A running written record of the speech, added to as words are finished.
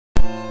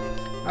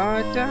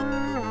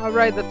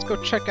Alright, let's go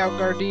check out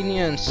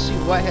Gardenia and see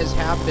what has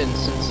happened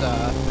since,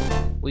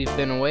 we've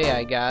been away,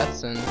 I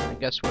guess, and I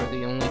guess we're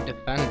the only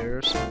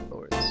defenders.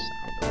 Lower the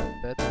sound a little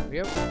bit, there we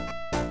go.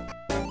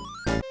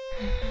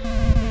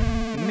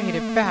 You made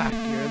it back,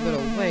 you're a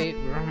little late,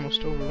 we're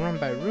almost overrun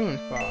by ruin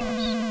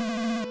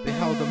frost. We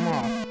held them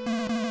off,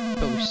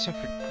 but we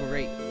suffered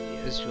greatly.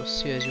 As you'll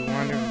see as you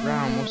wander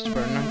around, most of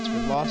our knights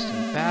were lost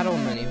in battle,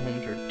 many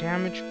homes were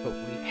damaged, but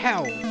we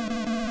held.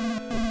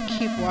 We'll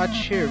keep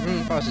watch here,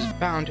 Runefrost is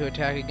bound to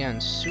attack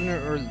again,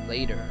 sooner or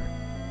later.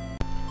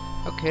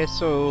 Okay,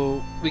 so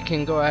we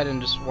can go ahead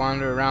and just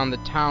wander around the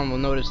town. We'll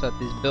notice that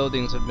these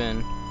buildings have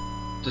been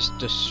just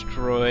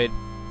destroyed.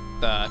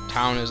 The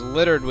town is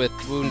littered with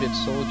wounded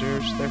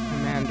soldiers, their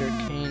commander,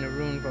 Kane, of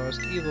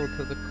Runefrost, evil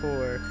to the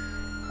core.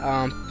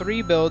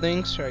 3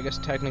 buildings, or I guess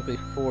technically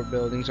 4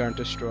 buildings aren't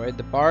destroyed.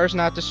 The bar is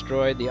not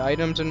destroyed, the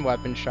items and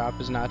weapon shop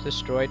is not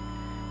destroyed,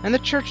 and the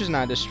church is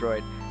not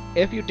destroyed.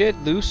 If you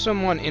did lose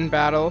someone in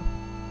battle,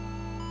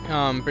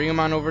 bring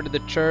them on over to the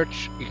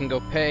church. You can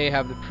go pay,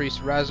 have the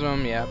priest res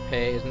them. Yeah,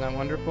 pay, isn't that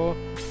wonderful? We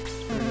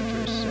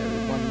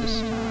won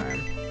this time.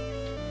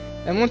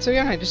 And once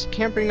again, I just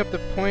can't bring up the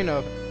point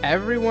of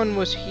everyone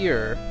was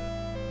here,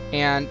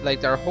 and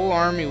like our whole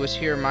army was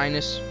here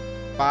minus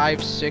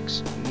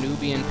 5-6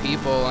 Nubian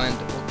people, and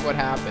look what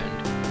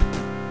happened.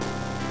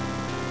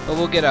 But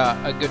we'll get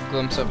a good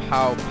glimpse of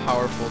how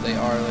powerful they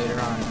are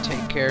later on.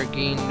 Take care,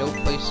 Geen. No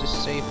place is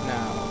safe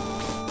now.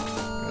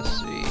 Let's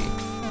see.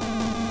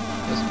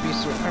 Those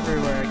beasts are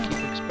everywhere. I keep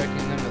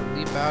expecting them to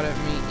leap out at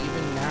me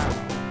even now.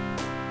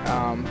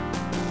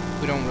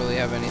 We don't really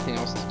have anything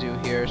else to do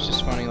here. It's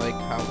just funny like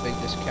how big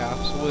this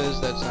castle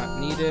is. That's not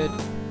needed.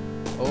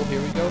 Oh,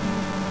 here we go.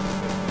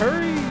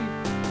 Hurry!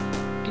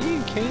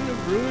 Kane of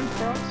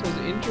Runefrost has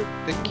injured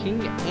the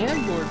king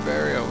and Lord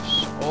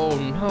Barrios. Oh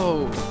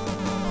no!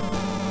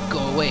 Go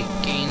away,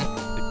 Kane.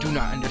 I do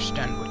not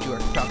understand what you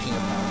are talking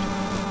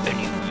about.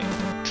 Anyway,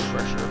 the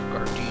treasure of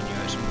Gardenia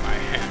is in my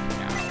hand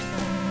now.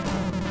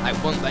 I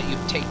won't let you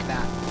take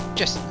that.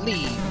 Just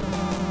leave.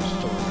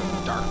 Sword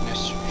of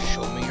darkness,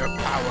 show me your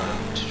power.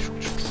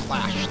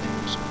 Flash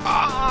things.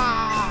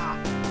 Ah!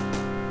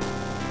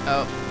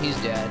 Oh, he's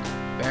dead.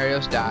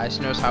 Barrios dies.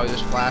 Knows how he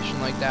was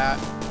flashing like that.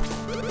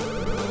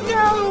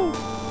 No!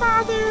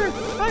 Father!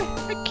 I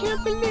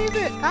can't believe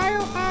it!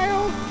 I'll... Get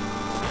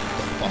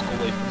the fuck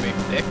away from me,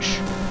 bitch!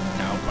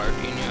 Now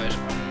Gardenia is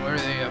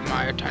unworthy of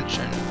my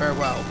attention.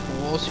 Farewell,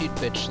 fools. He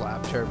bitch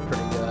slapped her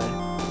pretty good.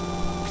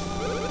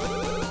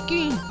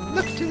 King!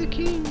 Look to the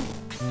king!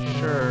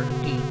 Sure,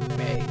 King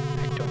may.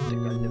 I don't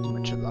think I'll live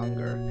much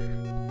longer.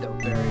 Though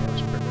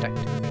Barrios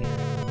protected me.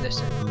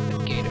 Listen, the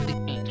gate of the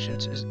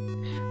ancients is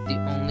the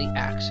only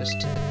access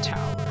to the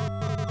tower.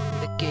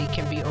 The gate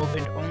can be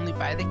opened only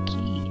by the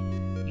key.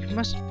 You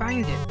must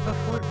find it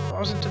before it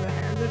falls into the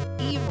hands of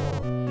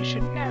evil. You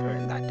should never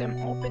let them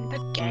open the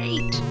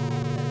gate.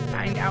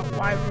 Find out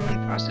why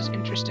Runefrost is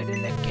interested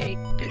in the gate,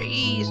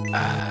 please.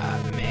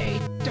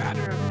 May,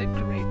 daughter of the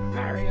great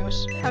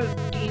Barrios, help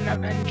Dean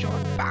avenge your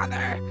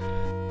father.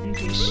 And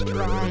be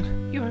strong,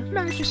 your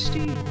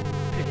majesty.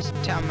 Please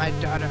tell my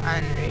daughter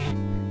Henri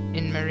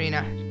in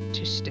Marina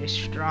to stay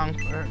strong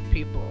for her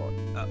people.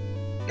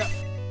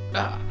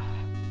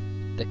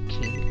 The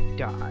king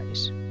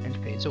dies and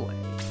fades away.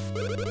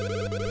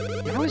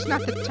 Now is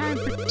not the time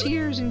for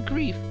tears and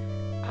grief.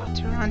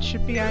 Alteron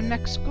should be our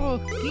next goal.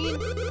 Dean,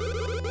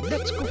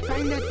 let's go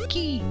find that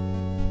key.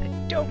 I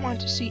don't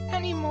want to see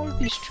any more of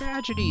these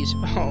tragedies.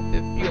 Oh,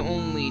 if you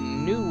only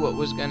knew what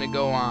was gonna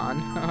go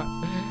on.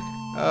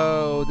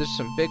 Oh, there's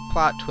some big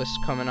plot twists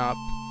coming up.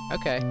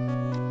 Okay.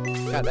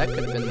 God, that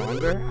could have been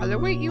longer. I'll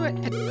await you at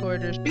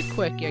headquarters. Be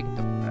quick. Yeah, get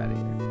the fuck out of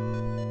here.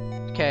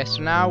 Okay,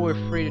 so now we're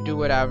free to do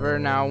whatever.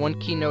 Now, one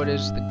key note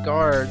is the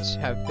guards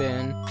have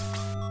gotten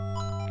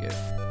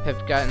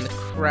the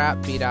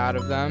crap beat out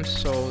of them,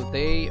 so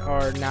they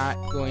are not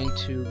going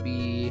to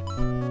be...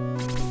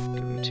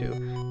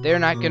 They're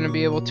not going to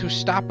be able to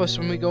stop us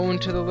when we go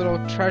into the little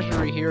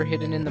treasury here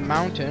hidden in the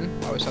mountain.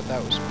 I always thought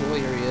that was cool.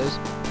 Here he is.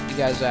 You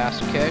guys ass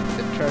kicked.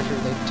 The treasure,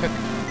 they took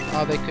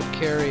all they could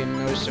carry, and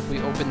notice if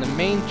we open the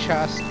main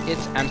chest,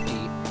 it's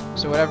empty.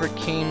 So whatever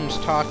Kane was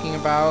talking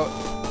about,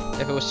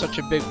 if it was such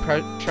a big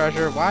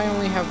treasure, why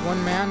only have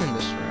one man in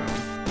this room?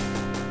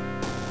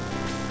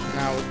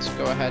 Now let's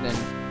go ahead and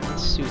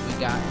see what we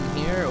got in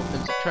here.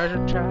 Opens the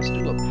treasure chest,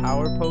 do a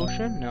power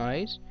potion.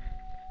 Nice.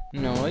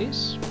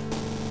 Nice.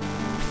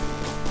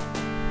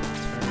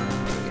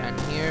 Turn again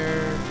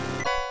here.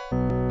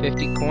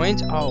 50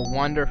 coins. Oh,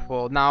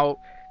 wonderful. Now,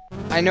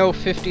 I know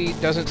 50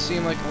 doesn't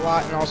seem like a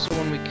lot, and also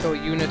when we kill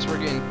units, we're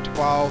getting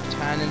 12,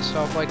 10, and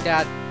stuff like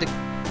that. The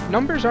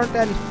numbers aren't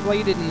that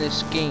inflated in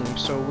this game,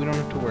 so we don't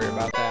have to worry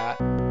about that.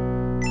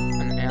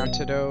 An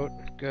antidote.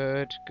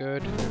 Good,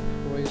 good. They're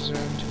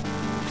poisoned.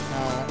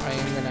 Now, I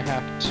am going to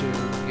have to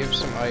give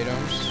some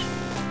items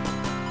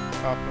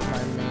off of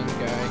my main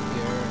guy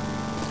here.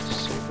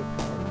 Save the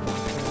power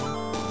potion.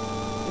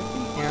 Give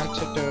the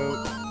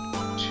antidote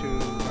to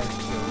our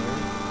healer.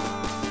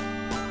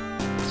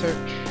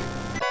 Search.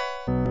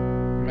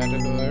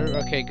 Medahooler.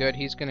 Okay, good.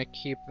 He's gonna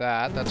keep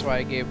that. That's why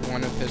I gave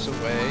one of his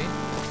away.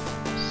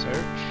 Search.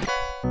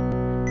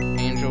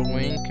 Angel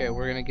Wing. Okay,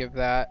 we're gonna give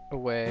that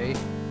away.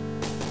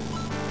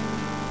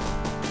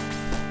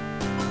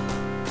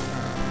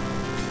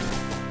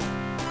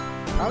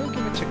 Probably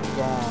give it to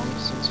Gong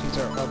since he's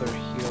our other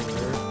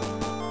healer.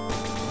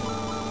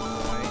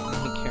 Right,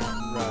 and he can't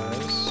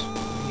res.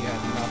 He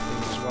had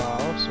nothing as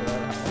well, so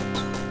that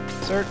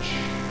helps. Search.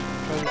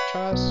 Treasure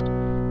chest.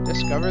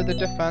 Discover the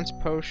defense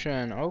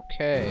potion.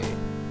 Okay.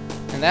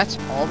 And that's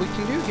all we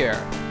can do here.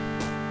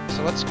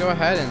 So let's go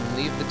ahead and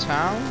leave the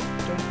town.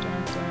 Dun,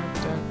 dun, dun,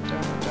 dun,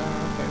 dun, dun.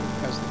 Okay,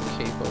 has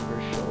the cape over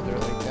his shoulder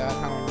like that.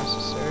 How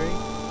unnecessary.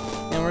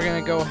 And we're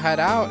gonna go head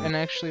out and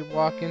actually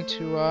walk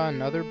into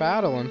another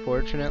battle,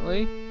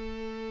 unfortunately.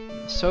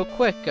 So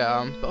quick.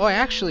 Oh,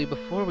 actually,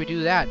 before we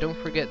do that, don't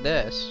forget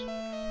this.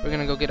 We're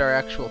gonna go get our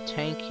actual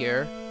tank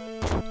here.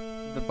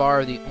 The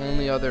bar, the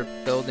only other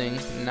building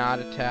not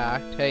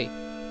attacked. Hey,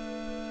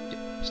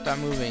 stop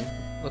moving.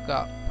 Look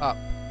up,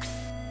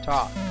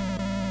 top.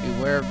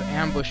 Beware of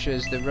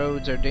ambushes. The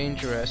roads are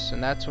dangerous,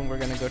 and that's when we're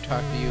gonna go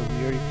talk to you.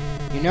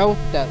 You know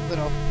that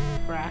little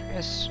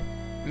fracas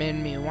made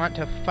me want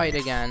to fight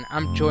again.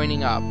 I'm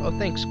joining up. Oh,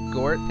 thanks,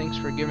 Gort. Thanks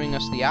for giving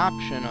us the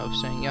option of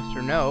saying yes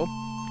or no.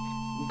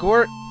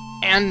 Gort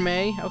and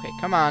May. Okay,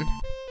 come on.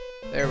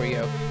 There we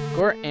go.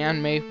 Gort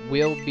and May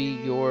will be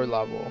your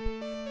level.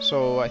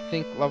 So I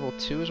think level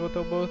 2 is what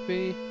they'll both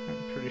be.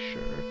 I'm pretty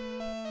sure.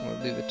 We'll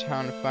leave the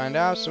town to find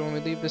out. So when we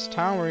leave this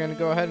town, we're gonna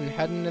go ahead and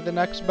head into the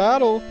next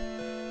battle.